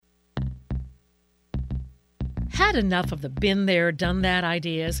Had enough of the been there, done that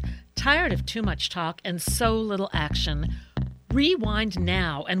ideas? Tired of too much talk and so little action? Rewind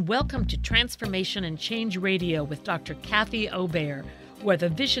now and welcome to Transformation and Change Radio with Dr. Kathy Obear, where the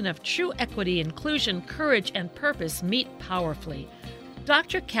vision of true equity, inclusion, courage, and purpose meet powerfully.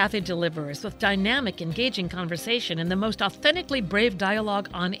 Dr. Kathy delivers with dynamic, engaging conversation and the most authentically brave dialogue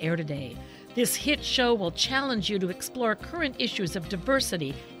on air today. This hit show will challenge you to explore current issues of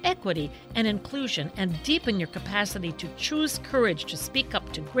diversity, equity, and inclusion and deepen your capacity to choose courage to speak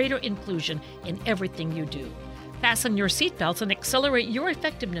up to greater inclusion in everything you do. Fasten your seatbelts and accelerate your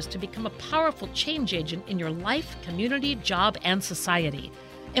effectiveness to become a powerful change agent in your life, community, job, and society.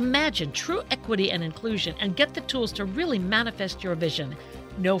 Imagine true equity and inclusion and get the tools to really manifest your vision.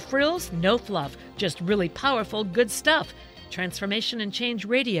 No frills, no fluff, just really powerful, good stuff. Transformation and Change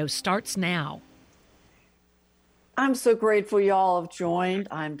Radio starts now. I'm so grateful y'all have joined.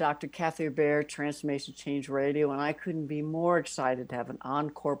 I'm Dr. Kathy Obear, Transformation Change Radio, and I couldn't be more excited to have an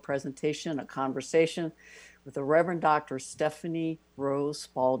encore presentation, a conversation with the Reverend Dr. Stephany Rose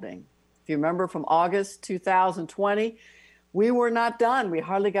Spaulding. If you remember from August 2020, we were not done. We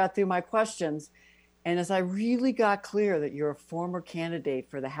hardly got through my questions. And as I really got clear that you're a former candidate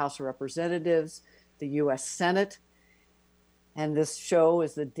for the House of Representatives, the U.S. Senate, and this show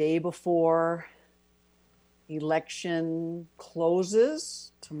is the day before election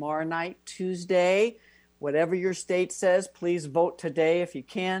closes, tomorrow night, Tuesday. Whatever your state says, please vote today if you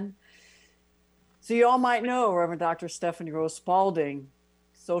can. So you all might know Reverend Dr. Stephany Rose Spaulding,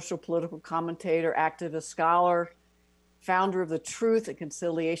 social political commentator, activist scholar, founder of the Truth and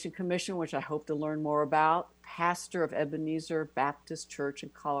Conciliation Commission, which I hope to learn more about, pastor of Ebenezer Baptist Church in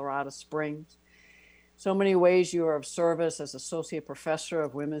Colorado Springs. So many ways you are of service as Associate Professor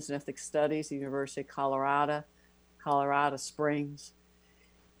of Women's and Ethnic Studies at the University of Colorado Springs.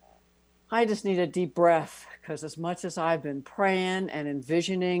 I just need a deep breath because as much as I've been praying and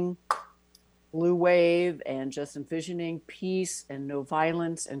envisioning blue wave and just envisioning peace and no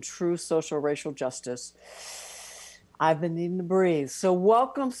violence and true social racial justice, I've been needing to breathe. So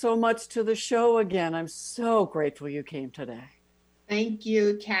welcome so much to the show again. I'm so grateful you came today. Thank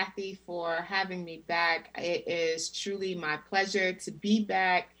you, Kathy, for having me back. It is truly my pleasure to be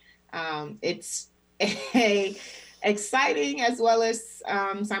back. It's a exciting as well as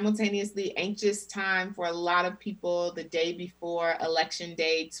simultaneously anxious time for a lot of people the day before Election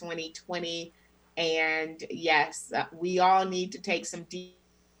Day 2020. And yes, we all need to take some deep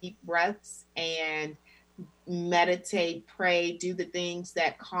breaths and meditate, pray, do the things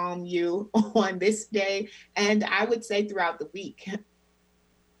that calm you on this day, and I would say throughout the week.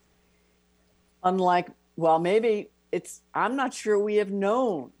 I'm not sure we have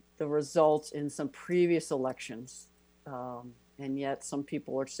known the results in some previous elections. And yet some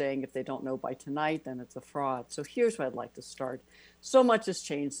people are saying if they don't know by tonight, then it's a fraud. So here's where I'd like to start. So much has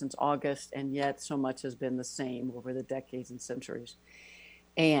changed since August, and yet so much has been the same over the decades and centuries.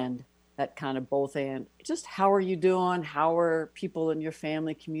 And that kind of both and. Just how are you doing? How are people in your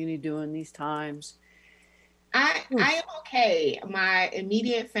family community doing these times? I am okay. My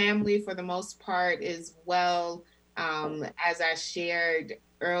immediate family, for the most part, is well. As I shared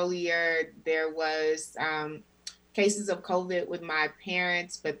earlier, there was cases of COVID with my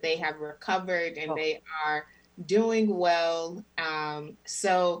parents, but they have recovered and they are doing well.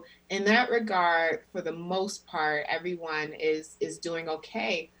 So in that regard, for the most part, everyone is doing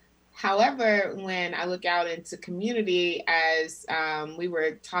okay. However, when I look out into community, as we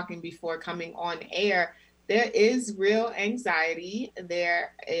were talking before coming on air, there is real anxiety.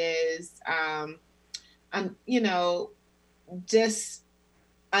 There is, just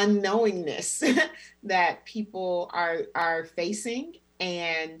unknowingness that people are facing,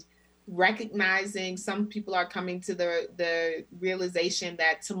 and recognizing some people are coming to the realization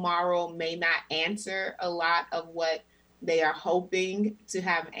that tomorrow may not answer a lot of what they are hoping to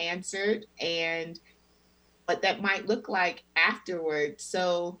have answered and what that might look like afterward.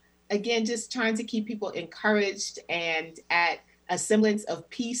 So again, just trying to keep people encouraged and at a semblance of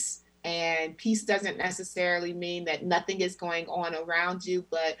peace. And peace doesn't necessarily mean that nothing is going on around you,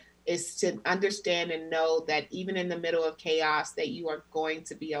 but it's to understand and know that even in the middle of chaos, that you are going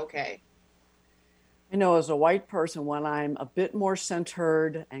to be okay. I know as a white person, when I'm a bit more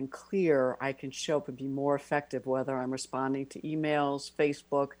centered and clear, I can show up and be more effective, whether I'm responding to emails,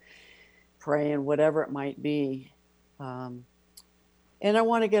 Facebook, praying, whatever it might be. And I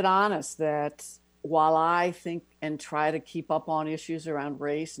want to get honest that while I think and try to keep up on issues around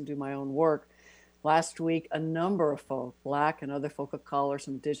race and do my own work, last week, a number of folk, Black and other folk of color,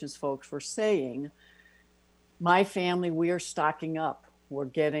 some Indigenous folks, were saying, my family, we are stocking up. We're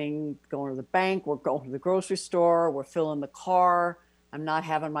going to the bank, we're going to the grocery store, we're filling the car. I'm not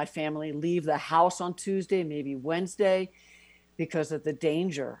having my family leave the house on Tuesday, maybe Wednesday, because of the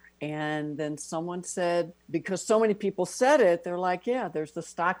danger. And then someone said, because so many people said it, they're like, yeah, there's the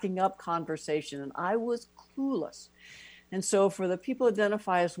stocking up conversation. And I was clueless. And so for the people who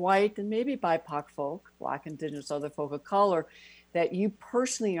identify as white and maybe BIPOC folk, Black, Indigenous, other folk of color, that you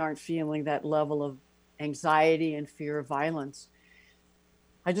personally aren't feeling that level of anxiety and fear of violence.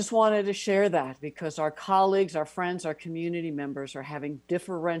 I just wanted to share that because our colleagues, our friends, our community members are having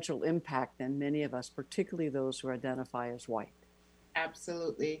differential impact than many of us, particularly those who identify as white.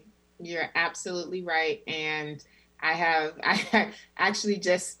 Absolutely. You're absolutely right. And I actually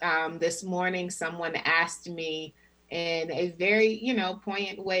just this morning, someone asked me in a very,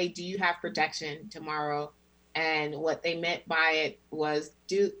 poignant way, do you have protection tomorrow? And what they meant by it was,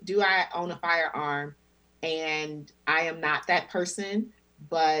 do I own a firearm? And I am not that person,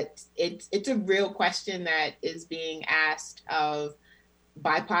 but it's a real question that is being asked of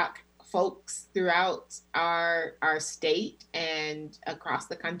BIPOC folks throughout our state and across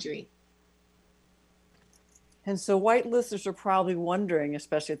the country. And so white listeners are probably wondering,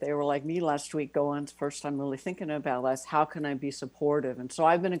 especially if they were like me last week, going, first time really thinking about this, how can I be supportive? And so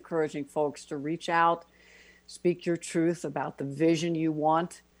I've been encouraging folks to reach out, speak your truth about the vision you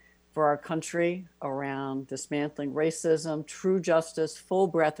want for our country around dismantling racism, true justice, full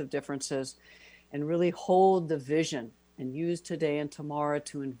breadth of differences, and really hold the vision and use today and tomorrow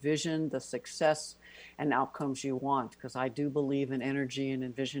to envision the success and outcomes you want, because I do believe in energy and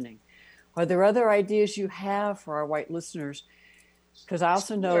envisioning. Are there other ideas you have for our white listeners? Because I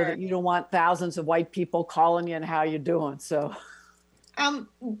also know that you don't want thousands of white people calling you and how you're doing. So,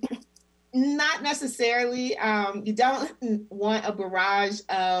 not necessarily. You don't want a barrage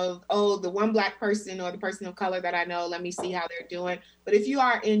of, the one Black person or the person of color that I know, let me see how they're doing. But if you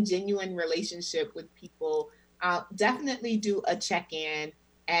are in genuine relationship with people, definitely do a check-in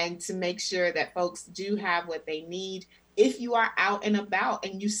and to make sure that folks do have what they need. If you are out and about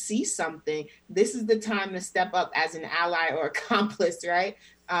and you see something, this is the time to step up as an ally or accomplice, right?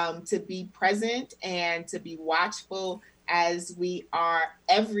 To be present and to be watchful as we are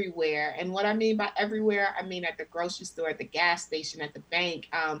everywhere. And what I mean by everywhere, I mean at the grocery store, at the gas station, at the bank,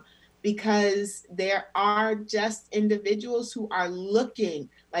 because there are just individuals who are looking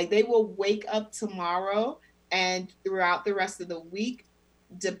like they will wake up tomorrow and throughout the rest of the week,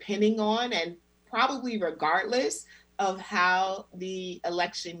 depending on and probably regardless of how the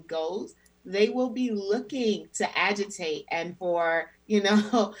election goes, they will be looking to agitate and for,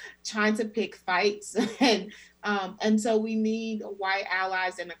 trying to pick fights. And so we need white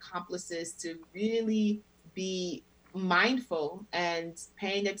allies and accomplices to really be mindful and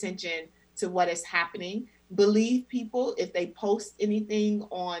paying attention to what is happening. Believe people if they post anything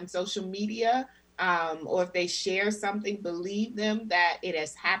on social media, or if they share something, believe them that it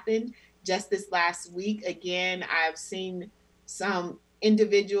has happened. Just this last week, again, I've seen some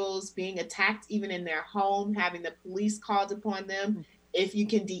individuals being attacked even in their home, having the police called upon them. If you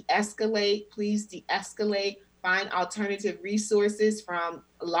can de-escalate, please de-escalate. Find alternative resources from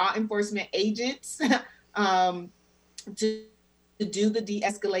law enforcement agents to do the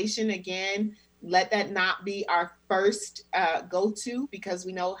de-escalation. Again, let that not be our first go-to, because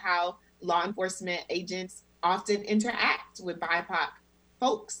we know how law enforcement agents often interact with BIPOC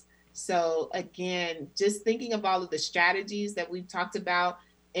folks. So again, just thinking of all of the strategies that we've talked about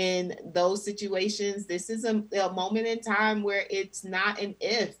in those situations, this is a moment in time where it's not an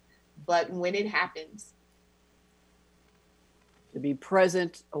if, but when it happens. To be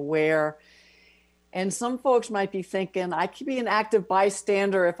present, aware. And some folks might be thinking, I could be an active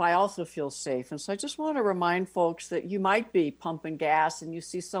bystander if I also feel safe. And so I just want to remind folks that you might be pumping gas and you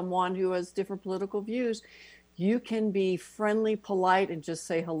see someone who has different political views. You can be friendly, polite, and just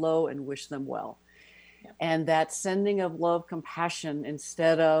say hello and wish them well. Yep. And that sending of love, compassion,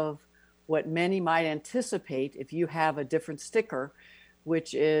 instead of what many might anticipate if you have a different sticker,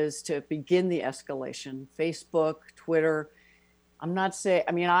 which is to begin the escalation. Facebook, Twitter.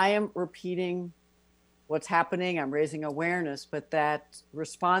 I am repeating what's happening. I'm raising awareness, but that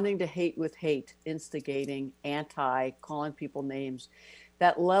responding to hate with hate, instigating, calling people names,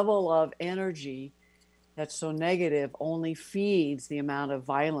 that level of energy that's so negative only feeds the amount of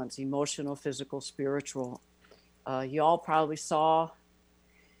violence, emotional, physical, spiritual. You all probably saw,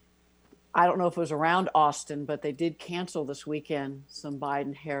 I don't know if it was around Austin, but they did cancel this weekend some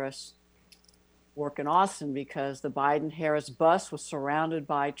Biden-Harris work in Austin because the Biden-Harris bus was surrounded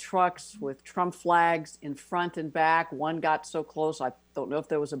by trucks with Trump flags in front and back. One got so close, I don't know if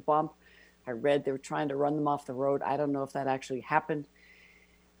there was a bump. I read they were trying to run them off the road. I don't know if that actually happened.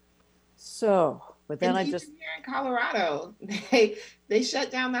 So, but then And even here in Colorado, they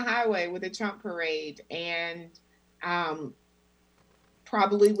shut down the highway with a Trump parade, and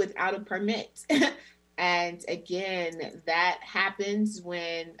probably without a permit. And again, that happens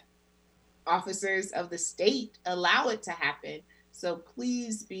when officers of the state allow it to happen. So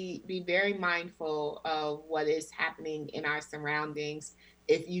please be very mindful of what is happening in our surroundings.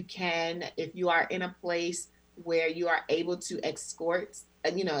 If you can, if you are in a place where you are able to escort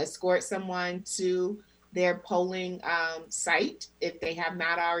someone to their polling site, if they have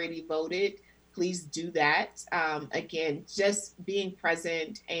not already voted, please do that. Again, just being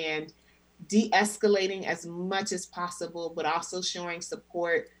present and de-escalating as much as possible, but also showing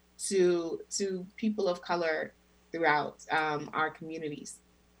support to people of color throughout our communities.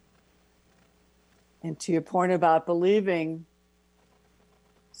 And to your point about believing,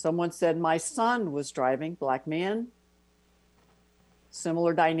 someone said my son was driving, Black man,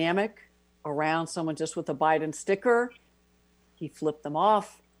 similar dynamic, around someone just with a Biden sticker. He flipped them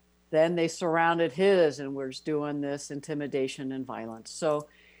off. Then they surrounded his and was doing this intimidation and violence. So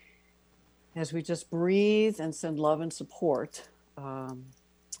as we just breathe and send love and support,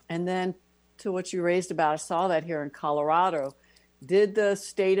 and then to what you raised about, I saw that here in Colorado. Did the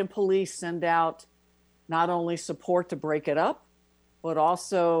state and police send out not only support to break it up, but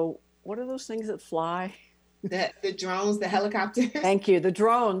also, what are those things that fly? The drones, the helicopters. Thank you. The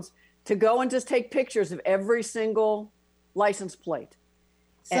drones, to go and just take pictures of every single license plate.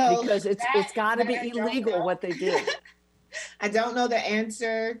 So because it's got to be illegal what they did. I don't know the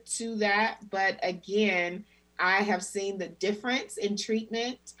answer to that, but again, I have seen the difference in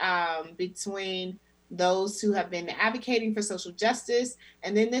treatment between those who have been advocating for social justice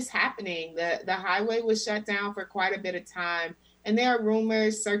and then this happening. The highway was shut down for quite a bit of time, and there are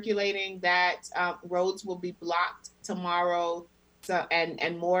rumors circulating that roads will be blocked tomorrow,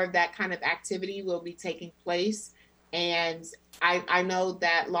 and more of that kind of activity will be taking place. And I know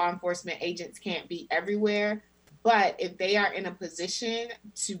that law enforcement agents can't be everywhere, but if they are in a position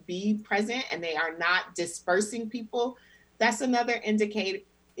to be present and they are not dispersing people, that's another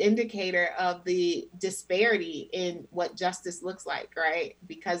indicator of the disparity in what justice looks like, right?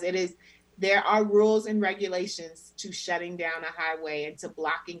 Because there are rules and regulations to shutting down a highway and to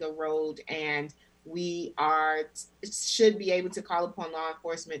blocking a road, and we should be able to call upon law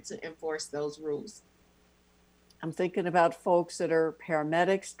enforcement to enforce those rules. I'm thinking about folks that are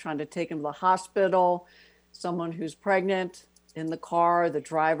paramedics trying to take them to the hospital, someone who's pregnant in the car, the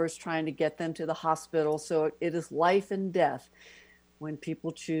driver's trying to get them to the hospital. So it is life and death when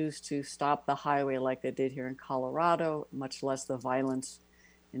people choose to stop the highway like they did here in Colorado, much less the violence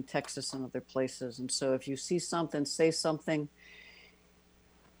in Texas and other places. And so if you see something, say something.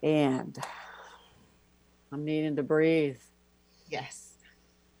 And I'm needing to breathe. Yes.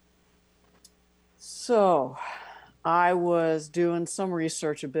 So I was doing some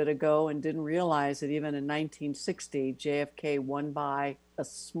research a bit ago and didn't realize that even in 1960, JFK won by a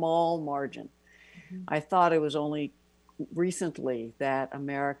small margin. Mm-hmm. I thought it was only recently that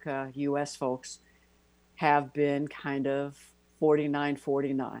America, US folks, have been kind of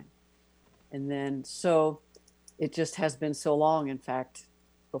 49-49. And then, so it just has been so long. In fact,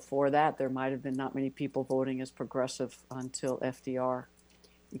 before that, there might have been not many people voting as progressive until FDR,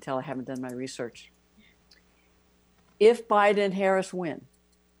 until I haven't done my research. If Biden and Harris win,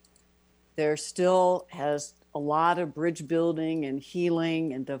 there still has a lot of bridge building and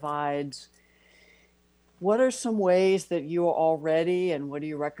healing and divides. What are some ways that you are already, and what do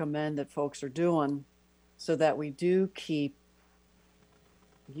you recommend that folks are doing so that we do keep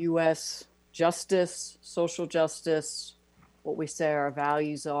U.S. justice, social justice, what we say our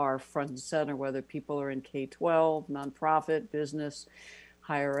values are front and center, whether people are in K-12, nonprofit, business,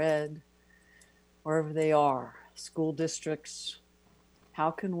 higher ed, wherever they are, school districts?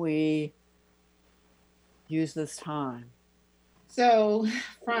 How can we use this time? So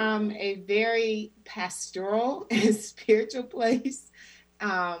from a very pastoral and spiritual place,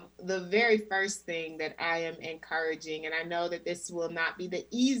 the very first thing that I am encouraging, and I know that this will not be the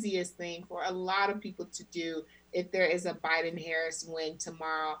easiest thing for a lot of people to do if there is a Biden-Harris win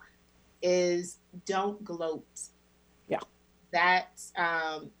tomorrow, is don't gloat. Yeah. That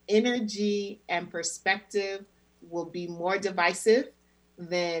energy and perspective will be more divisive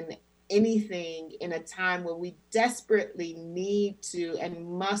than anything in a time where we desperately need to and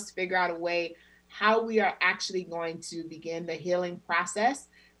must figure out a way how we are actually going to begin the healing process.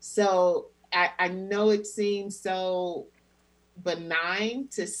 So I know it seems so benign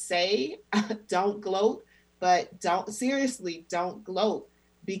to say, don't gloat, but don't gloat,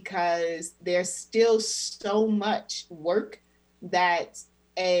 because there's still so much work that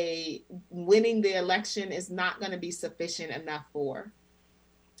winning the election is not going to be sufficient enough for.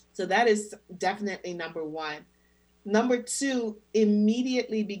 So that is definitely number one. Number two,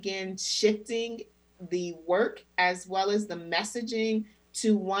 immediately begin shifting the work as well as the messaging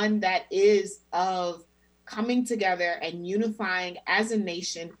to one that is of coming together and unifying as a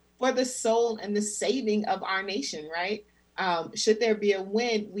nation for the soul and the saving of our nation, right? Should there be a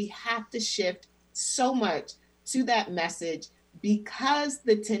win, we have to shift so much to that message because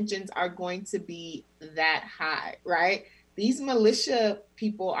the tensions are going to be that high, right? These militia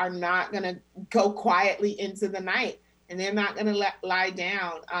people are not going to go quietly into the night, and they're not going to lie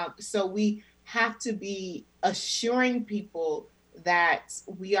down. So we have to be assuring people that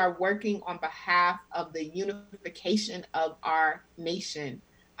we are working on behalf of the unification of our nation.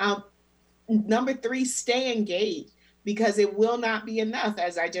 Number three, stay engaged, because it will not be enough.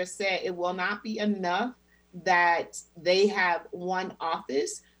 As I just said, it will not be enough that they have one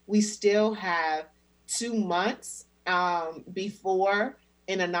office. We still have 2 months before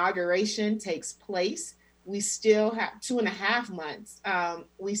an inauguration takes place. We still have 2.5 months.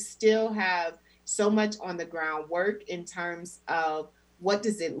 We still have so much on the ground work in terms of what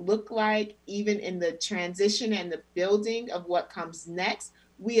does it look like, even in the transition and the building of what comes next.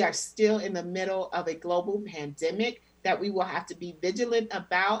 We are still in the middle of a global pandemic that we will have to be vigilant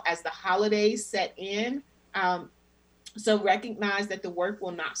about as the holidays set in. So recognize that the work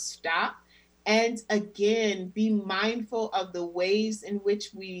will not stop. And again, be mindful of the ways in which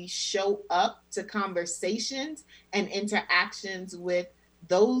we show up to conversations and interactions with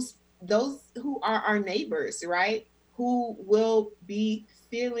those who are our neighbors, right? Who will be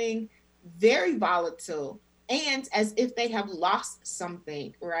feeling very volatile and as if they have lost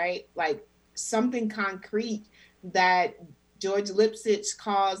something, right? Like something concrete that George Lipsitch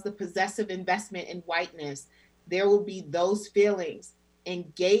calls the possessive investment in whiteness. There will be those feelings.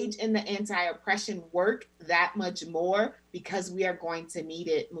 Engage in the anti-oppression work that much more, because we are going to need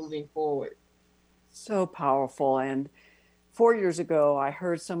it moving forward. So powerful. And 4 years ago, I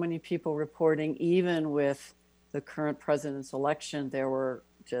heard so many people reporting, even with the current president's election, there were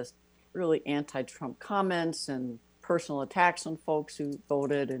just really anti-Trump comments and personal attacks on folks who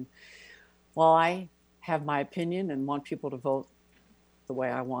voted. And while I have my opinion and want people to vote the way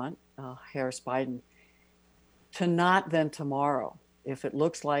I want, Harris Biden, tonight then tomorrow, if it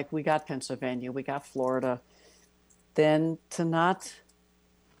looks like we got Pennsylvania, we got Florida, then to not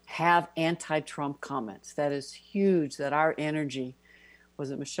have anti-Trump comments. That is huge, that our energy, was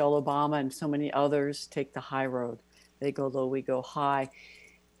it Michelle Obama and so many others, take the high road. They go low, we go high.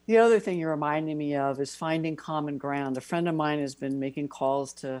 The other thing you're reminding me of is finding common ground. A friend of mine has been making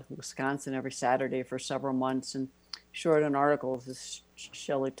calls to Wisconsin every Saturday for several months, and she wrote an article. This is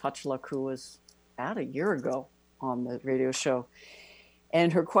Shelley Touchluck, who was about a year ago on the radio show.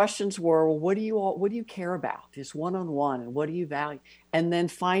 And her questions were, well, what do you care about? Just one-on-one, and what do you value? And then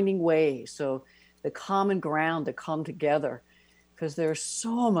finding ways, so the common ground to come together, because there's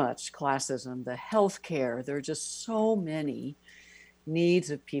so much classism, the healthcare, there are just so many needs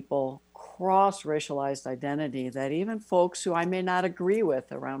of people, cross-racialized identity, that even folks who I may not agree with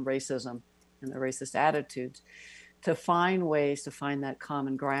around racism and the racist attitudes, to find ways to find that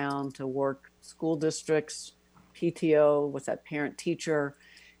common ground, to work school districts, PTO, what's that, parent teacher,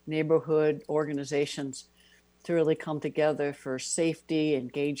 neighborhood organizations, to really come together for safety,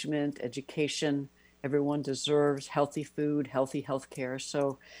 engagement, education. Everyone deserves healthy food, healthy healthcare.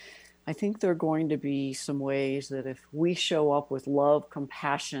 So I think there are going to be some ways that if we show up with love,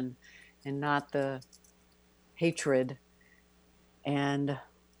 compassion, and not the hatred and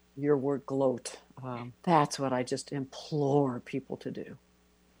your word gloat, that's what I just implore people to do.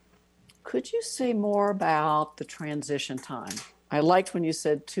 Could you say more about the transition time? I liked when you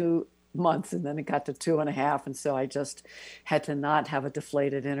said 2 months and then it got to 2.5. And so I just had to not have a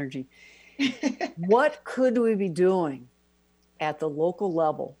deflated energy. What could we be doing at the local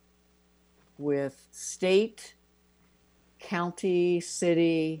level with state, county,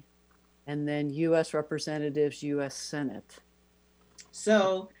 city, and then U.S. representatives, U.S. Senate?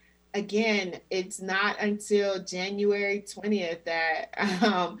 So again, it's not until January 20th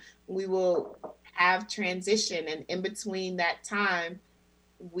that we will have transition. And in between that time,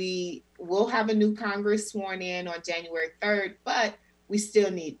 we will have a new Congress sworn in on January 3rd, but we still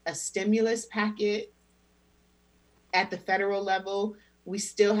need a stimulus packet at the federal level. We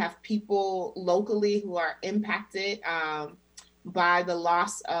still have people locally who are impacted by the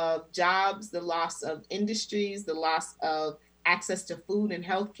loss of jobs, the loss of industries, the loss of access to food and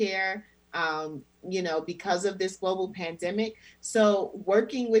healthcare, because of this global pandemic. So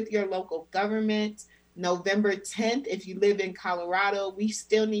working with your local government, November 10th, if you live in Colorado, we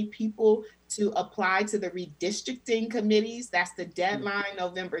still need people to apply to the redistricting committees. That's the deadline,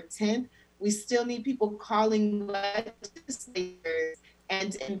 November 10th. We still need people calling legislators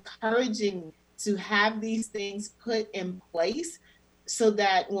and encouraging to have these things put in place so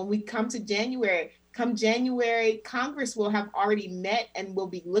that when we come January, Congress will have already met and will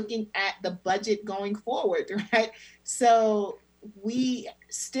be looking at the budget going forward, right? So we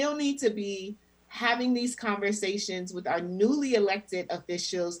still need to be having these conversations with our newly elected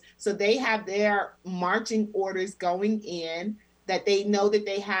officials so they have their marching orders going in, that they know that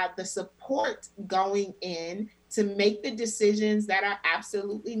they have the support going in to make the decisions that are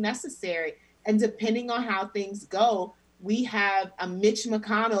absolutely necessary. And depending on how things go, we have a Mitch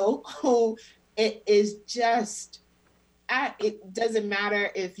McConnell who it is just, it doesn't matter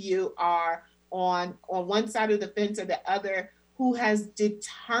if you are on one side of the fence or the other, who has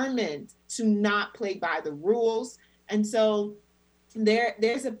determined to not play by the rules. And so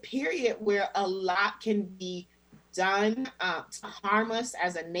there's a period where a lot can be done to harm us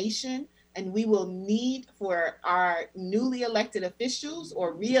as a nation. And we will need for our newly elected officials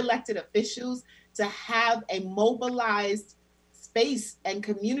or re-elected officials to have a mobilized space and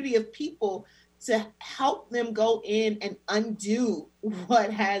community of people to help them go in and undo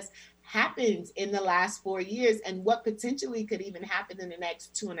what has happened in the last 4 years and what potentially could even happen in the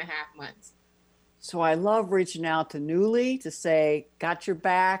next 2.5 months. So I love reaching out to newly to say, got your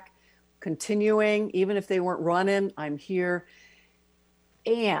back, continuing, even if they weren't running, I'm here.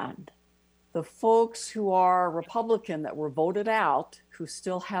 And the folks who are Republican that were voted out, who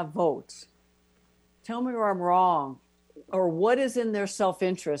still have votes, tell me where I'm wrong, or what is in their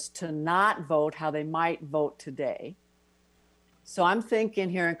self-interest to not vote how they might vote today. So I'm thinking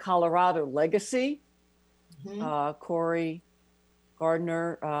here in Colorado, legacy, Corey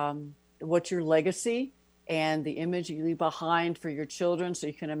Gardner, what's your legacy and the image you leave behind for your children? So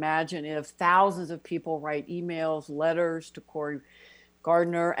you can imagine if thousands of people write emails, letters to Corey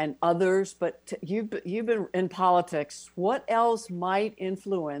Gardner and others, but you've been in politics. What else might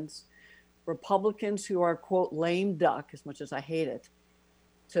influence Republicans who are, quote, lame duck, as much as I hate it,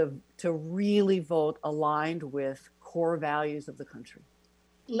 to really vote aligned with core values of the country?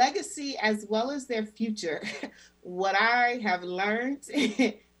 Legacy as well as their future. What I have learned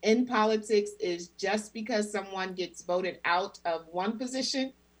in politics is just because someone gets voted out of one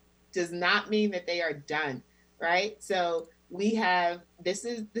position does not mean that they are done, right? So we have, this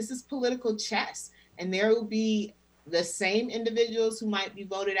is political chess, and there will be the same individuals who might be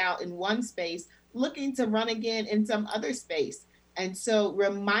voted out in one space looking to run again in some other space. And so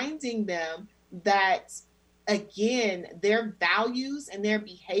reminding them that, again, their values and their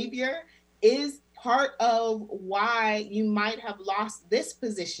behavior is part of why you might have lost this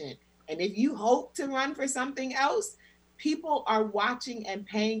position. And if you hope to run for something else, people are watching and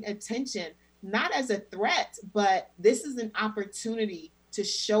paying attention, not as a threat, but this is an opportunity to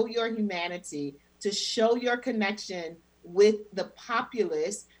show your humanity, to show your connection with the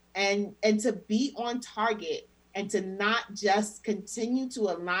populace, and to be on target, and to not just continue to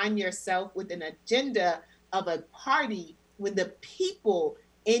align yourself with an agenda of a party when the people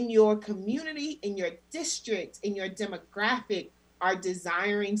in your community, in your district, in your demographic are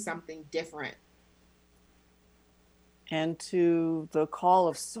desiring something different. And to the call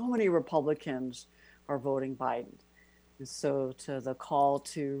of so many Republicans are voting Biden. And so to the call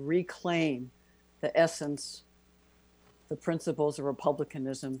to reclaim the essence, the principles of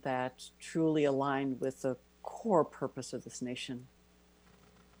republicanism that truly align with the core purpose of this nation.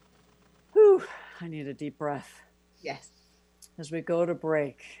 Whew, I need a deep breath. Yes. As we go to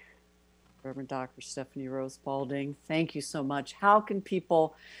break, Reverend Dr. Stephany Rose Spaulding, thank you so much. How can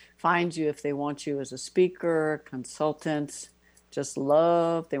people find you if they want you as a speaker, consultant, just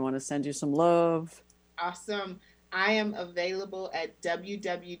love, they want to send you some love? Awesome. I am available at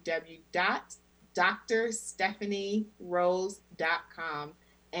www.drstephanyrose.com.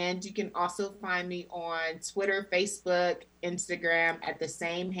 And you can also find me on Twitter, Facebook, Instagram at the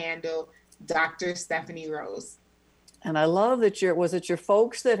same handle, Dr. Stephany Rose. And I love that was it your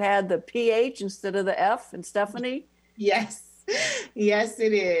folks that had the PH instead of the F in Stephany? Yes. Yes,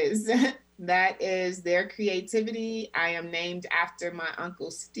 it is. That is their creativity. I am named after my Uncle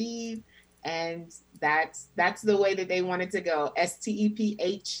Steve, and that's the way that they wanted to go.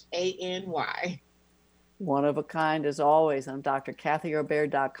 STEPHANY. One of a kind as always. I'm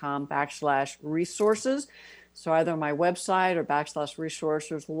drkathyobear.com/resources. So either my website or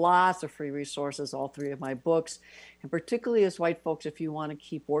 /resources, lots of free resources, all three of my books. And particularly as white folks, if you want to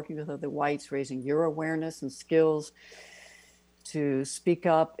keep working with other whites, raising your awareness and skills, to speak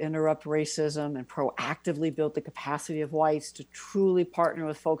up, interrupt racism, and proactively build the capacity of whites to truly partner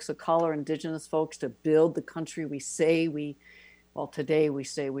with folks of color, indigenous folks, to build the country today we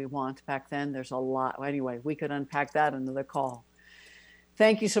say we want. Back then, there's a lot. Anyway, we could unpack that in another call.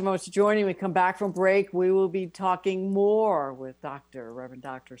 Thank you so much for joining. We come back from break. We will be talking more with Reverend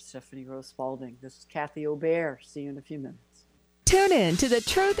Dr. Stephany Rose Spaulding. This is Kathy Obear. See you in a few minutes. Tune in to The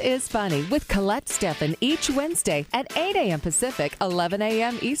Truth is Funny with Colette Steffen each Wednesday at 8 a.m. Pacific, 11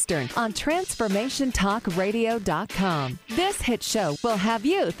 a.m. Eastern on TransformationTalkRadio.com. This hit show will have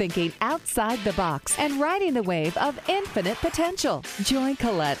you thinking outside the box and riding the wave of infinite potential. Join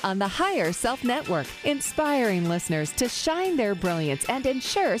Colette on the Higher Self Network, inspiring listeners to shine their brilliance and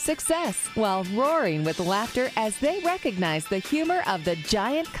ensure success while roaring with laughter as they recognize the humor of the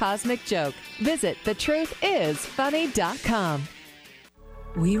giant cosmic joke. Visit thetruthисfunny.com.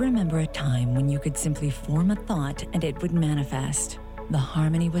 We remember a time when you could simply form a thought and it would manifest. The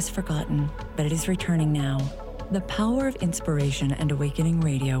harmony was forgotten, but it is returning now. The Power of Inspiration and Awakening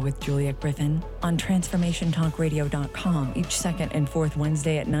Radio with Juliet Griffin on TransformationTalkRadio.com each second and fourth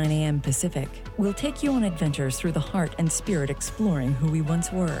Wednesday at 9 a.m. Pacific. We'll take you on adventures through the heart and spirit, exploring who we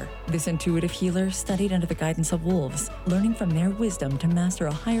once were. This intuitive healer studied under the guidance of wolves, learning from their wisdom to master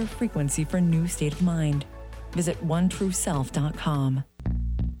a higher frequency for a new state of mind. Visit OneTrueSelf.com.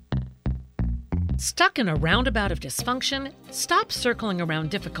 Stuck in a roundabout of dysfunction? Stop circling around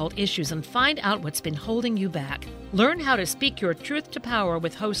difficult issues and find out what's been holding you back. Learn how to speak your truth to power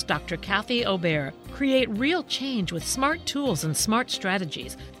with host Dr. Kathy Obear. Create real change with smart tools and smart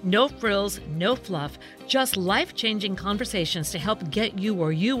strategies. No frills, no fluff, just life-changing conversations to help get you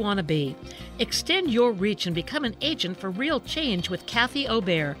where you want to be. Extend your reach and become an agent for real change with Kathy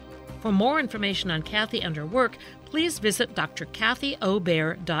Obear. For more information on Kathy and her work, please visit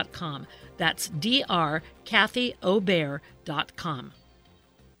drkathyobear.com. That's drkathyobear.com.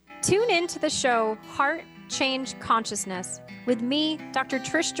 Tune in to the show Heart Change Consciousness with me, Dr.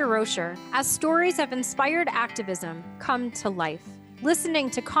 Trish DeRocher, as stories of inspired activism come to life.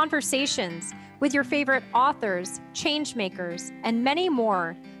 Listening to conversations with your favorite authors, change makers, and many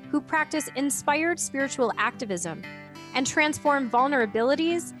more who practice inspired spiritual activism and transform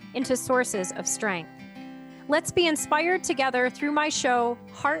vulnerabilities into sources of strength. Let's be inspired together through my show,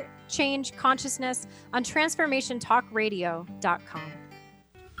 Heart Change Consciousness, on TransformationTalkRadio.com.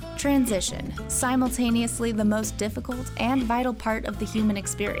 Transition, simultaneously the most difficult and vital part of the human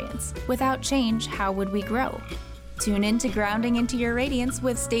experience. Without change, how would we grow? Tune in to Grounding into Your Radiance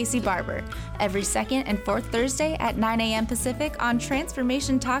with Stacey Barber every second and fourth Thursday at 9 a.m. Pacific on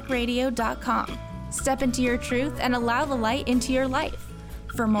TransformationTalkRadio.com. Step into your truth and allow the light into your life.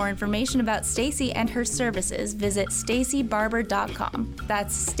 For more information about Stacey and her services, visit staceybarber.com.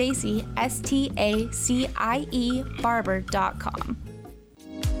 That's Stacey, S-T-A-C-I-E, barber.com.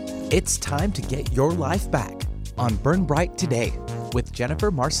 It's time to get your life back on Burn Bright Today with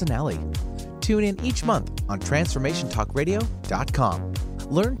Jennifer Marcinelli. Tune in each month on TransformationTalkRadio.com.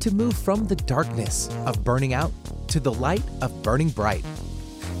 Learn to move from the darkness of burning out to the light of burning bright.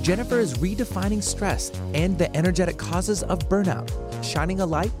 Jennifer is redefining stress and the energetic causes of burnout, shining a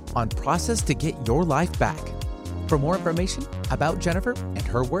light on process to get your life back. For more information about Jennifer and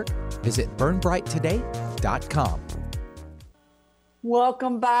her work, visit burnbrighttoday.com.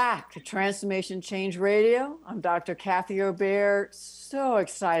 Welcome back to Transformation Change Radio. I'm Dr. Kathy Obear. So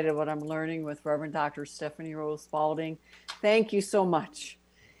excited what I'm learning with Reverend Dr. Stephany Rose Spaulding. Thank you so much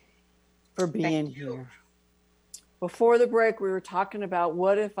for being here. Before the break, we were talking about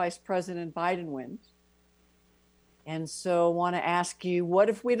what if Vice President Biden wins? And so I want to ask you, what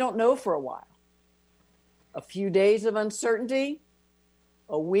if we don't know for a while? A few days of uncertainty?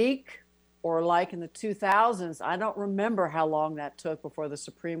 A week? Or like in the 2000s, I don't remember how long that took before the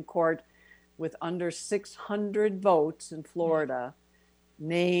Supreme Court, with under 600 votes in Florida,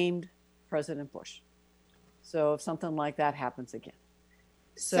 named President Bush. So if something like that happens again.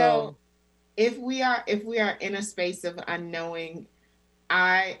 So if we are in a space of unknowing,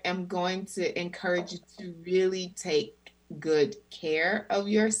 I am going to encourage you to really take good care of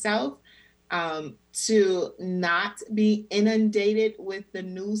yourself, to not be inundated with the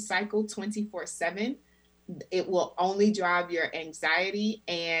news cycle 24/7. It will only drive your anxiety.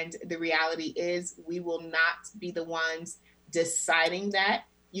 And the reality is we will not be the ones deciding that.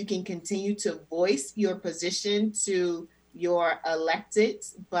 You can continue to voice your position to your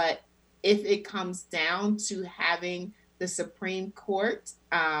electeds, but if it comes down to having the Supreme Court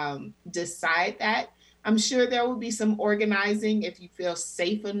decide that, I'm sure there will be some organizing if you feel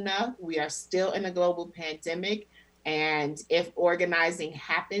safe enough. We are still in a global pandemic. And if organizing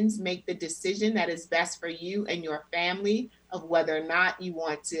happens, make the decision that is best for you and your family of whether or not you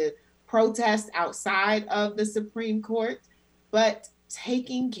want to protest outside of the Supreme Court, but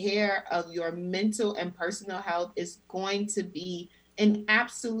taking care of your mental and personal health is going to be an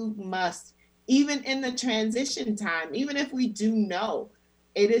absolute must, even in the transition time. Even if we do know,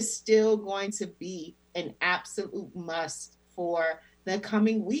 it is still going to be an absolute must for the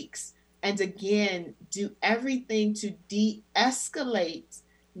coming weeks. And again, do everything to de-escalate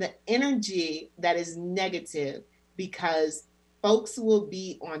the energy that is negative, because folks will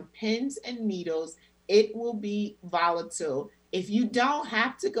be on pins and needles. It will be volatile. If you don't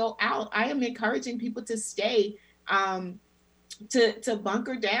have to go out, I am encouraging people to stay, to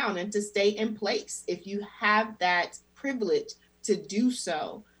bunker down and to stay in place. If you have that privilege to do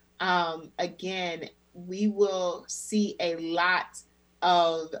so, again, we will see a lot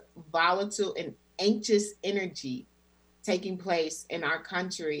of volatile and anxious energy taking place in our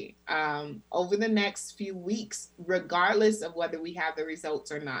country over the next few weeks, regardless of whether we have the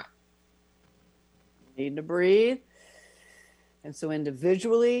results or not. Need to breathe. And so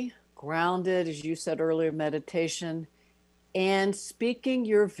individually, grounded, as you said earlier, meditation, and speaking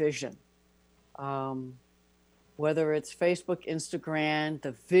your vision. Whether it's Facebook, Instagram,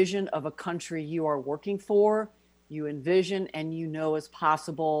 the vision of a country you are working for, you envision and you know is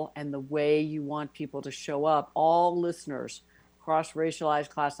possible, and the way you want people to show up. All listeners, cross-racialized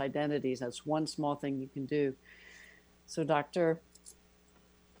class identities, that's one small thing you can do. So Dr.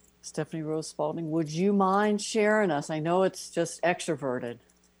 Stephany Rose Spaulding, would you mind sharing us? I know it's just extroverted,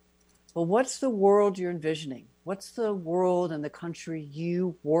 but what's the world you're envisioning? What's the world and the country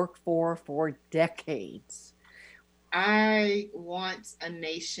you work for decades? I want a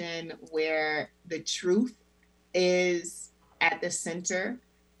nation where the truth is at the center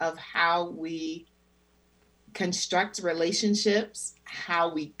of how we construct relationships,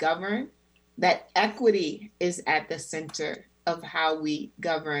 how we govern, that equity is at the center of how we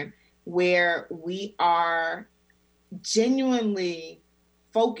govern, where we are genuinely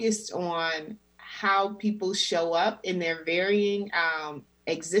focused on how people show up in their varying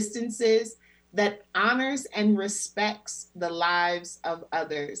existences, that honors and respects the lives of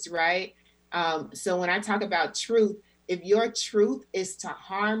others, right? So when I talk about truth, if your truth is to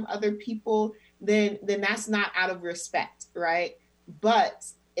harm other people, then that's not out of respect, right? But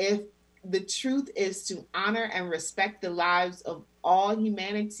if the truth is to honor and respect the lives of all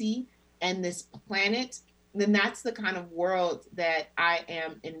humanity and this planet, then that's the kind of world that I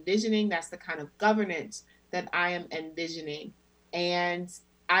am envisioning. That's the kind of governance that I am envisioning. And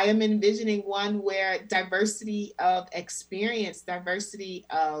I am envisioning one where diversity of experience, diversity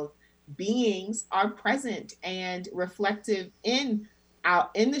of beings are present and reflective in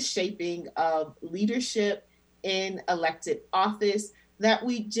the shaping of leadership in elected office, that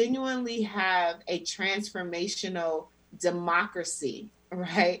we genuinely have a transformational democracy,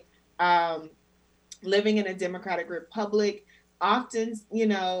 right? Living in a democratic republic, often,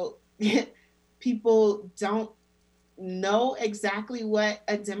 people don't know exactly what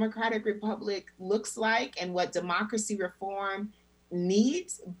a democratic republic looks like and what democracy reform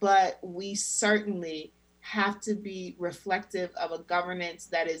needs, but we certainly have to be reflective of a governance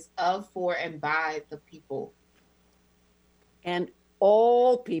that is of, for, and by the people. And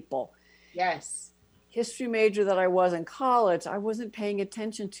all people. Yes. History major that I was in college, I wasn't paying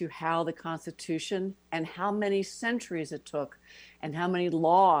attention to how the Constitution and how many centuries it took and how many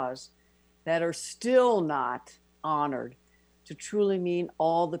laws that are still not honored to truly mean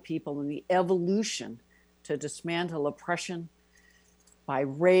all the people, and the evolution to dismantle oppression by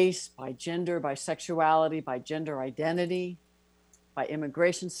race, by gender, by sexuality, by gender identity, by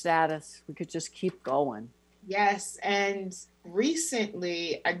immigration status. We could just keep going. Yes. And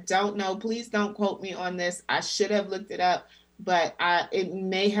recently, I don't know, please don't quote me on this, I should have looked it up, but it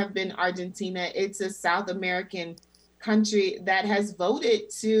may have been Argentina. It's a South American country that has voted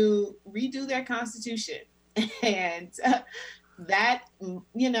to redo their constitution. And that,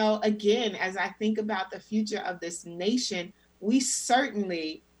 again, as I think about the future of this nation, we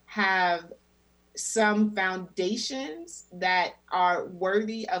certainly have some foundations that are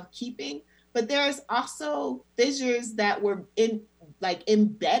worthy of keeping, but there's also fissures that were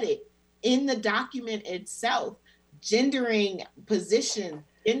embedded in the document itself, gendering position,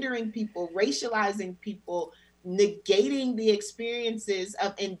 gendering people, racializing people, negating the experiences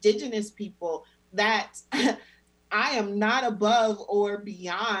of indigenous people, that I am not above or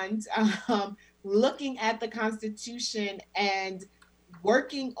beyond looking at the Constitution and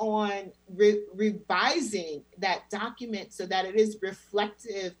working on revising that document so that it is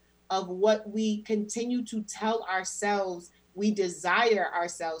reflective of what we continue to tell ourselves we desire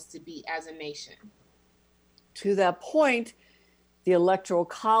ourselves to be as a nation. To that point, The Electoral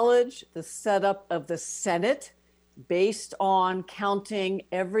College, the setup of the Senate, based on counting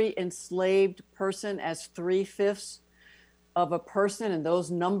every enslaved person as 3/5 of a person, and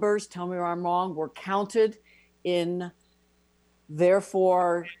those numbers, tell me where I'm wrong, were counted in,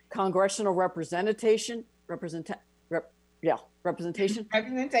 therefore, congressional representation. Representation.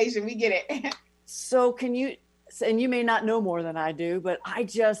 Representation, we get it. So can you, and you may not know more than I do, but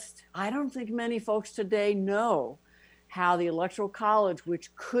I don't think many folks today know how the Electoral College,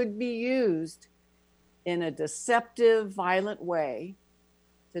 which could be used in a deceptive, violent way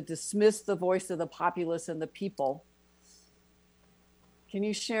to dismiss the voice of the populace and the people. Can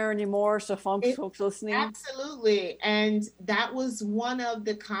you share any more so folks listening? Absolutely. And that was one of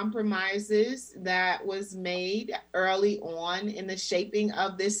the compromises that was made early on in the shaping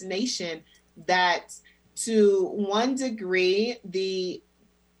of this nation, that to one degree, the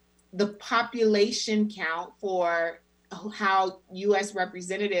population count for how U.S.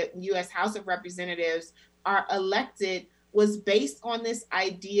 House of Representatives are elected was based on this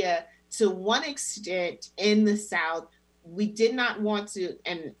idea. To one extent, in the South, we did not want to,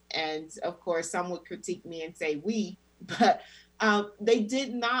 and of course, some would critique me and say we, but they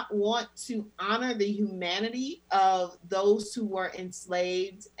did not want to honor the humanity of those who were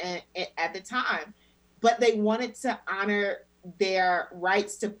enslaved at the time, but they wanted to honor their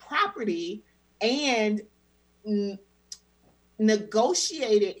rights to property and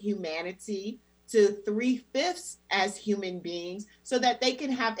negotiated humanity to 3/5 as human beings so that they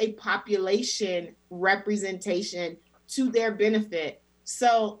can have a population representation to their benefit.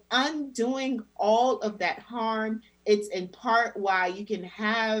 So undoing all of that harm, it's in part why you can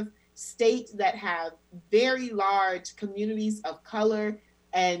have states that have very large communities of color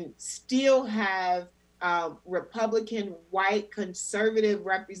and still have Republican, white, conservative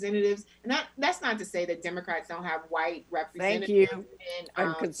representatives. And that's not to say that Democrats don't have white representatives. Thank you.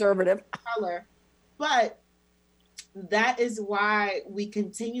 I'm conservative. Color, but that is why we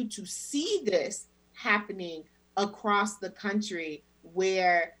continue to see this happening across the country,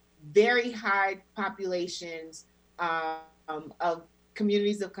 where very high populations of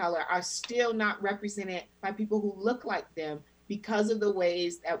communities of color are still not represented by people who look like them because of the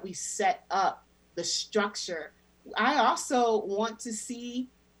ways that we set up the structure. I also want to see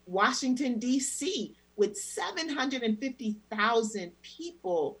Washington, D.C., with 750,000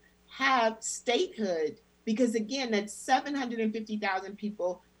 people have statehood, because again, that's 750,000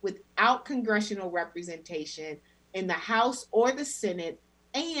 people without congressional representation in the House or the Senate,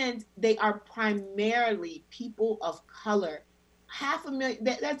 and they are primarily people of color. 500,000,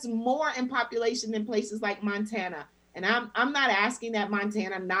 that's more in population than places like Montana. And I'm not asking that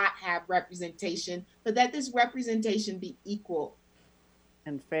Montana not have representation, but that this representation be equal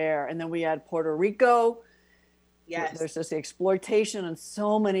and fair. And then we add Puerto Rico. Yes. There's just the exploitation in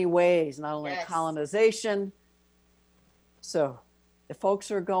so many ways, not only colonization. So if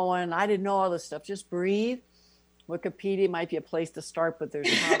folks are going, I didn't know all this stuff, just breathe. Wikipedia might be a place to start, but there's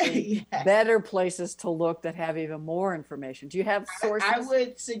probably better places to look that have even more information. Do you have sources? I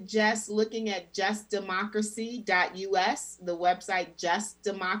would suggest looking at justdemocracy.us, the website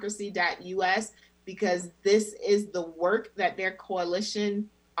justdemocracy.us, because this is the work that their coalition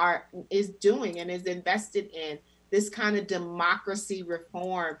is doing and is invested in. This kind of democracy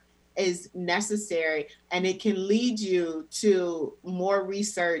reform is necessary, and it can lead you to more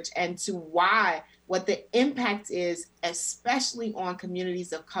research and to what the impact is, especially on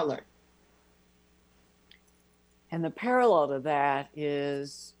communities of color. And the parallel to that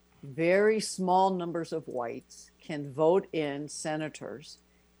is very small numbers of whites can vote in senators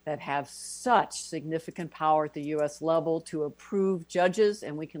that have such significant power at the U.S. level to approve judges.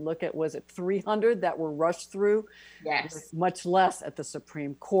 And we can look at, was it 300 that were rushed through? Yes. Much less at the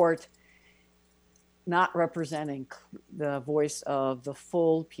Supreme Court, not representing the voice of the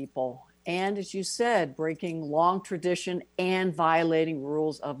full people. And as you said, breaking long tradition and violating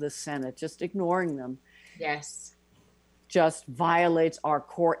rules of the Senate, just ignoring them. Yes. Just violates our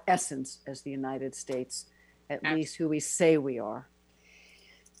core essence as the United States, at least who we say we are.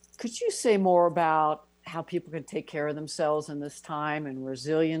 Could you say more about how people can take care of themselves in this time and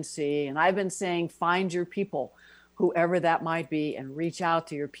resiliency? And I've been saying, find your people, whoever that might be, and reach out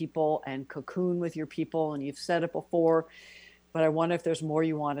to your people and cocoon with your people. And you've said it before, but I wonder if there's more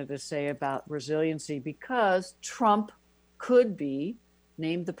you wanted to say about resiliency, because Trump could be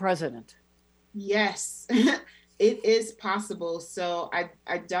named the president. Yes, it is possible. So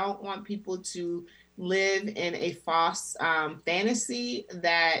I don't want people to live in a false fantasy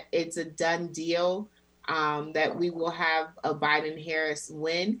that it's a done deal, that we will have a Biden-Harris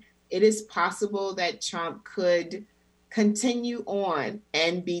win. It is possible that Trump could continue on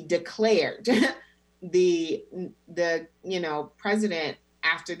and be declared the president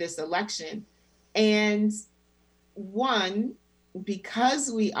after this election. And one,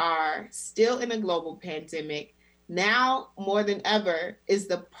 because we are still in a global pandemic, now more than ever is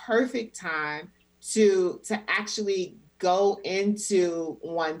the perfect time to actually go into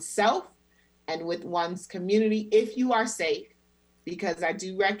oneself and with one's community if you are safe, because I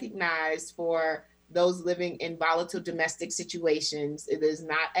do recognize for those living in volatile domestic situations, it is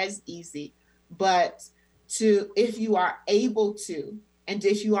not as easy, but if you are able to, and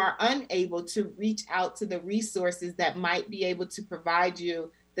if you are unable to, reach out to the resources that might be able to provide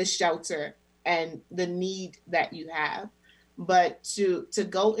you the shelter and the need that you have. But to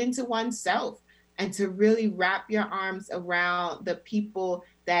go into oneself and to really wrap your arms around the people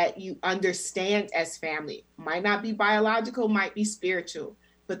that you understand as family, might not be biological, might be spiritual,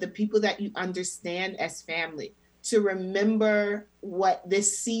 but the people that you understand as family, to remember what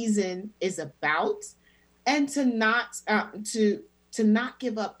this season is about, and to not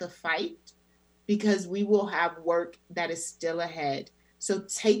give up the fight, because we will have work that is still ahead. So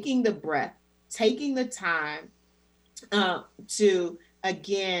taking the breath, taking the time to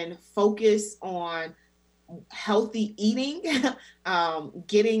again focus on healthy eating,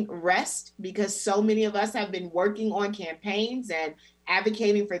 getting rest, because so many of us have been working on campaigns and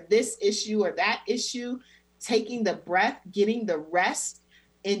advocating for this issue or that issue, taking the breath, getting the rest,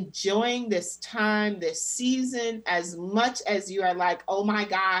 enjoying this time, this season, as much as you are like, oh my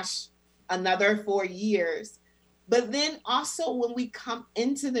gosh, another 4 years. But then also when we come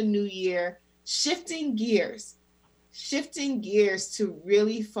into the new year, shifting gears to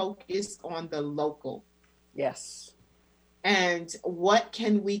really focus on the local. Yes. And what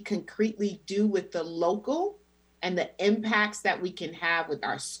can we concretely do with the local and the impacts that we can have with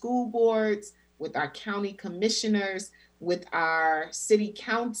our school boards, with our county commissioners, with our city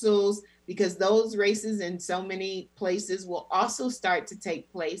councils, because those races in so many places will also start to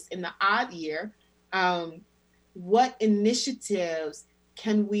take place in the odd year. What initiatives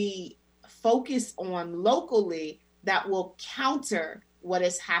can we focus on locally that will counter what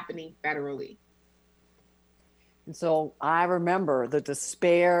is happening federally? And so I remember the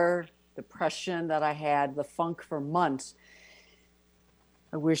despair, depression that I had, the funk for months.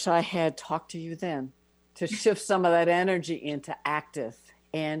 I wish I had talked to you then to shift some of that energy into active.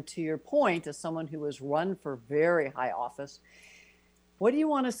 And to your point, as someone who has run for very high office, what do you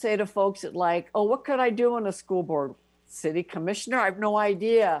want to say to folks that like, oh, what could I do on a school board? City commissioner? I have no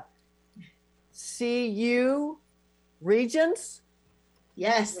idea. CU, regents?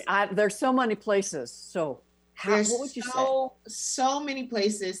 Yes. There's so many places. So what would you say? So many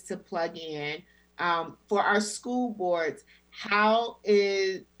places to plug in. For our school boards, how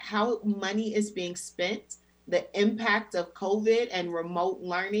money is being spent, the impact of COVID and remote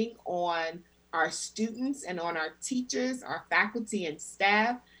learning on our students and on our teachers, our faculty and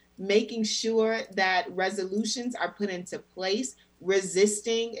staff, making sure that resolutions are put into place,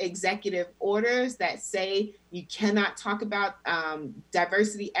 resisting executive orders that say you cannot talk about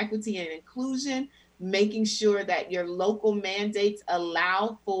diversity, equity, and inclusion, making sure that your local mandates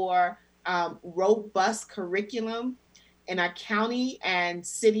allow for robust curriculum in our county and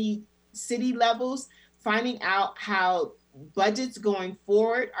city levels, finding out how budgets going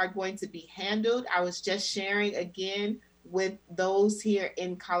forward are going to be handled. I was just sharing again with those here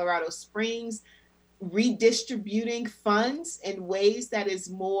in Colorado Springs, redistributing funds in ways that is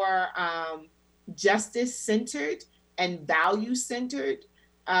more justice-centered and value-centered,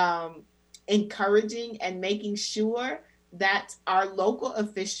 encouraging and making sure that our local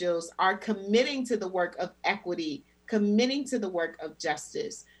officials are committing to the work of equity, committing to the work of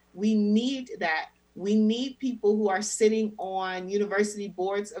justice. We need that. We need people who are sitting on university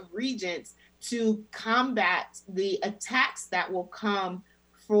boards of regents to combat the attacks that will come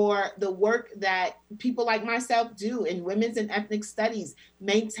for the work that people like myself do in women's and ethnic studies,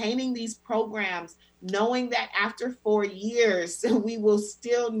 maintaining these programs, knowing that after 4 years, we will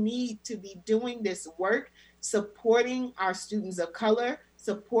still need to be doing this work, supporting our students of color,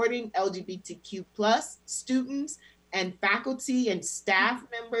 supporting LGBTQ+ students and faculty and staff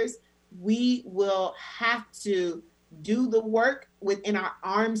members. We will have to do the work within our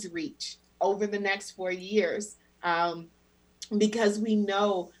arm's reach over the next 4 years, because we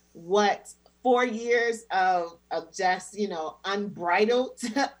know what 4 years of just, unbridled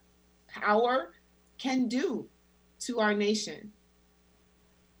power can do to our nation.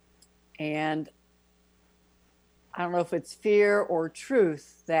 And I don't know if it's fear or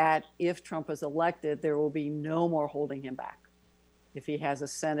truth that if Trump is elected, there will be no more holding him back. If he has a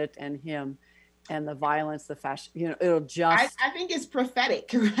Senate and him and the violence, the fashion, it'll just. I think it's prophetic,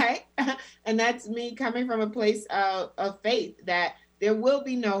 right? And that's me coming from a place of faith that there will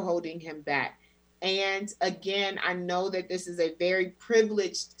be no holding him back. And again, I know that this is a very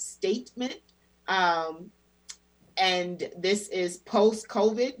privileged statement. And this is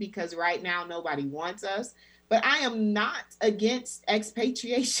post-COVID because right now nobody wants us. But I am not against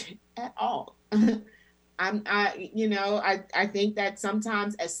expatriation at all. I think that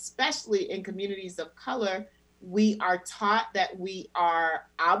sometimes, especially in communities of color, we are taught that we are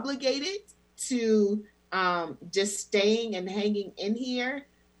obligated to just staying and hanging in here.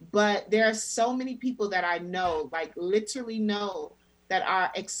 But there are so many people that I know, like literally know, that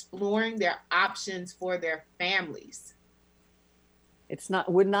are exploring their options for their families.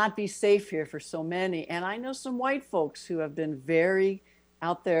 Would not be safe here for so many. And I know some white folks who have been very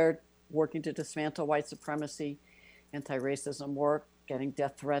out there working to dismantle white supremacy, anti-racism work, getting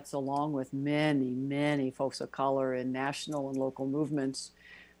death threats along with many, many folks of color in national and local movements.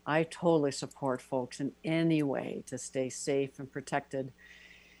 I totally support folks in any way to stay safe and protected.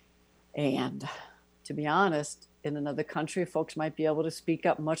 And to be honest, in another country, folks might be able to speak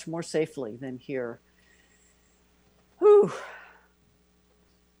up much more safely than here. Whew.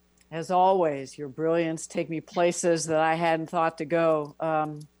 As always, your brilliance take me places that I hadn't thought to go.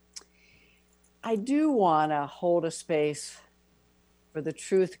 I do want to hold a space for the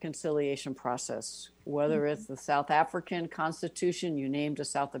truth conciliation process, whether it's the South African Constitution, you named a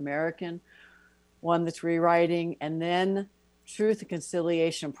South American one that's rewriting, and then truth and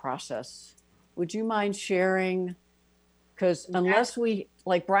conciliation process. Would you mind sharing? Because unless we,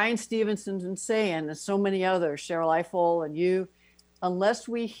 like Brian Stevenson's been saying, and so many others, Cheryl Eiffel and you, unless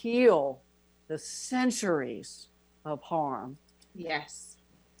we heal the centuries of harm. Yes.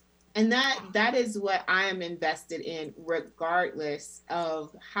 And that is what I am invested in, regardless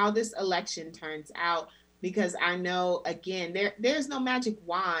of how this election turns out, because I know, again, there's no magic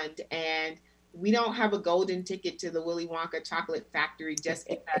wand, and we don't have a golden ticket to the Willy Wonka chocolate factory just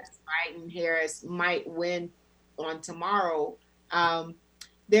because Biden Harris might win on tomorrow.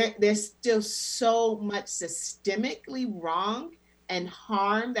 There's still so much systemically wrong and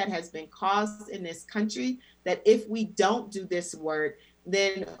harm that has been caused in this country that if we don't do this work,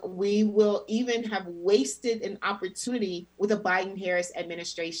 then we will even have wasted an opportunity with a Biden-Harris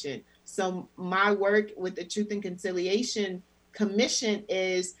administration. So my work with the Truth and Conciliation Commission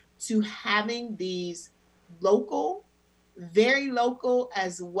is to having these local, very local,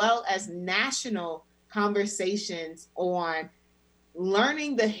 as well as national conversations on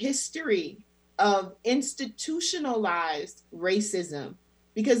learning the history of institutionalized racism,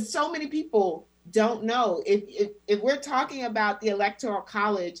 because so many people don't know. If we're talking about the Electoral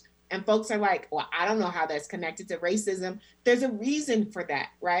College and folks are like, well, I don't know how that's connected to racism, there's a reason for that,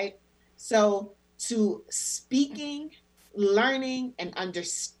 right? So to speaking, learning, and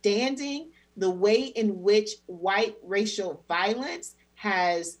understanding the way in which white racial violence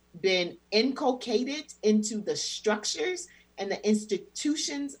has been inculcated into the structures and the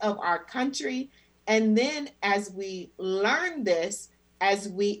institutions of our country. And then as we learn this, as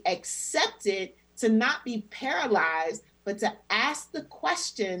we accept it, to not be paralyzed, but to ask the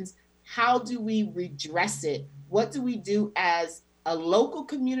questions, how do we redress it? What do we do as a local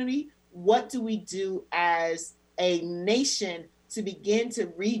community? What do we do as a nation to begin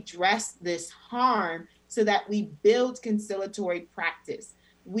to redress this harm so that we build conciliatory practice?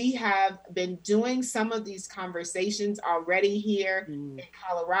 We have been doing some of these conversations already here in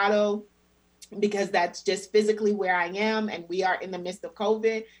Colorado, because that's just physically where I am, and we are in the midst of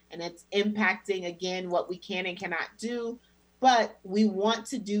COVID, and it's impacting, again, what we can and cannot do. But we want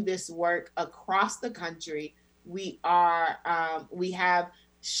to do this work across the country. We have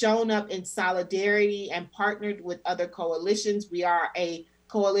shown up in solidarity and partnered with other coalitions. We are a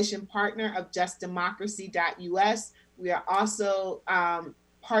coalition partner of justdemocracy.us. We are also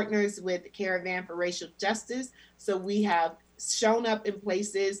partners with Caravan for Racial Justice. So we have shown up in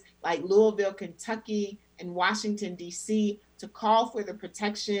places like Louisville, Kentucky, and Washington, D.C. to call for the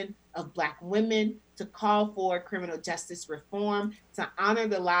protection of Black women, to call for criminal justice reform, to honor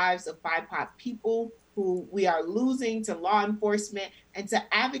the lives of BIPOC people who we are losing to law enforcement, and to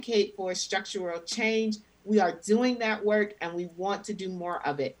advocate for structural change. We are doing that work, and we want to do more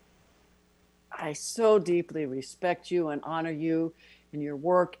of it. I so deeply respect you and honor you and your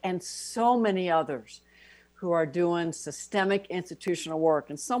work, and so many others who are doing systemic institutional work.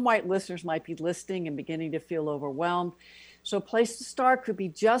 And some white listeners might be listening and beginning to feel overwhelmed. So a place to start could be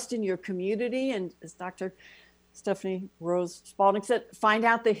just in your community. And as Dr. Stephany Rose Spaulding said, find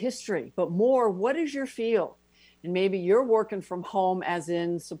out the history. But more, what is your field? And maybe you're working from home as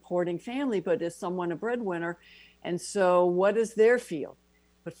in supporting family, but is someone a breadwinner? And so what is their field?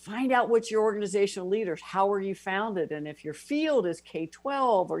 But find out what's your organizational leaders. How are you founded? And if your field is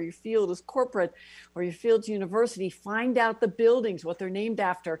K-12 or your field is corporate or your field's university, find out the buildings, what they're named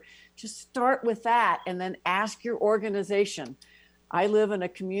after. Just start with that and then ask your organization. I live in a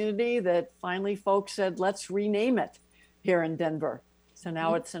community that finally folks said, let's rename it here in Denver. So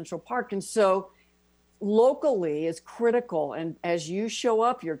now it's Central Park. And so locally is critical. And as you show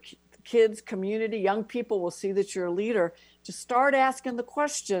up, your kids, community, young people will see that you're a leader. To start asking the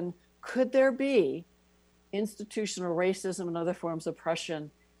question, could there be institutional racism and other forms of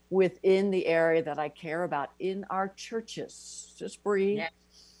oppression within the area that I care about in our churches? Just breathe. Yes.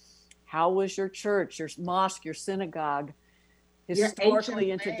 How was your church, your mosque, your synagogue, historically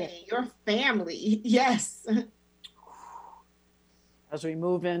your and today? Your family, yes. As we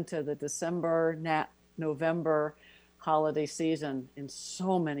move into the December, November holiday season in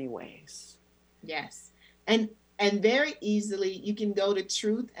so many ways. Yes. And very easily you can go to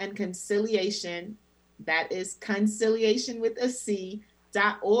Truth and Conciliation, that is conciliation with a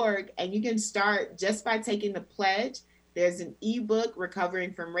C.org, and you can start just by taking the pledge. There's an ebook,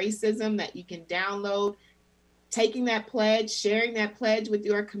 Recovering from Racism, that you can download. Taking that pledge, sharing that pledge with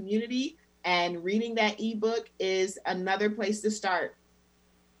your community, and reading that ebook is another place to start.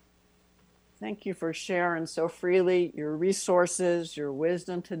 Thank you for sharing so freely your resources, your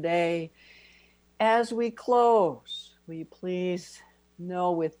wisdom today. As we close, will you please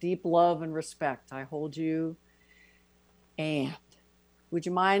know with deep love and respect, I hold you. And would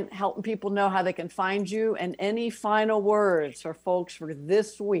you mind helping people know how they can find you, and any final words for folks for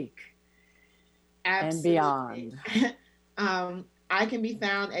this week? Absolutely. And beyond? I can be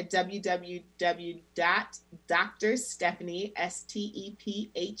found at www.drstephany,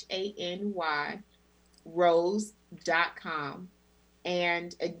 STEPHANY, rose.com.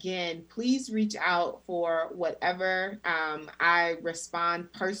 And again, please reach out for whatever. I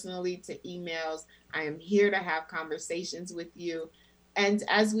respond personally to emails. I am here to have conversations with you. And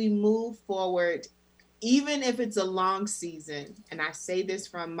as we move forward, even if it's a long season, and I say this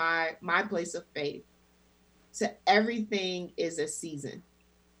from my place of faith, to everything is a season.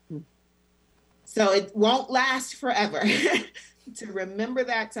 So it won't last forever. To remember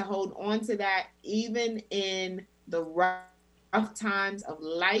that, to hold on to that, even in the rough times of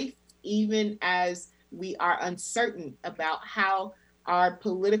life, even as we are uncertain about how our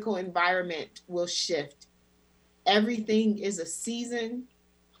political environment will shift. Everything is a season.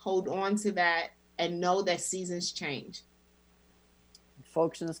 Hold on to that and know that seasons change.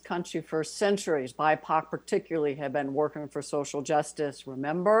 Folks in this country for centuries, BIPOC particularly, have been working for social justice.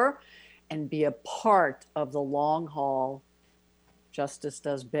 Remember and be a part of the long haul. Justice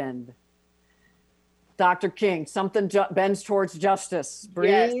does bend. Dr. King, something bends towards justice.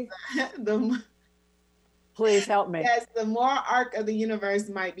 Breathe. Yes. Please help me. Yes, the moral arc of the universe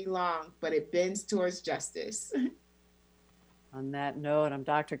might be long, but it bends towards justice. On that note, I'm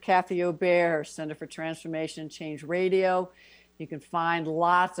Dr. Kathy Obear, Center for Transformation and Change Radio. You can find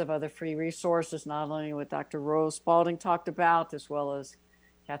lots of other free resources, not only what Dr. Rose Spaulding talked about, as well as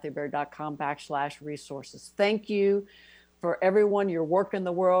kathyobear.com/resources. Thank you for everyone, your work in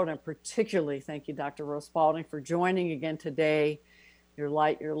the world, and particularly thank you, Dr. Rose Spaulding, for joining again today. Your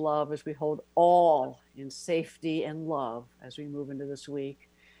light, your love, as we hold all in safety and love as we move into this week.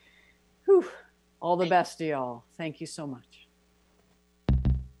 Whew. All the best to y'all. Thank you so much.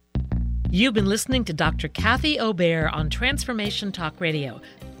 You've been listening to Dr. Kathy Obear on Transformation Talk Radio.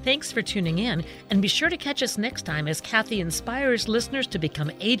 Thanks for tuning in, and be sure to catch us next time as Kathy inspires listeners to become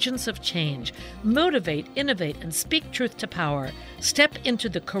agents of change, motivate, innovate, and speak truth to power. Step into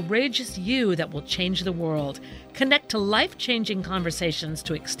the courageous you that will change the world. Connect to life-changing conversations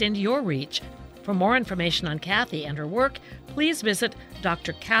to extend your reach. For more information on Kathy and her work, please visit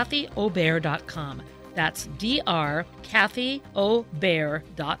drkathyobear.com. That's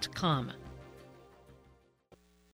drkathyobear.com.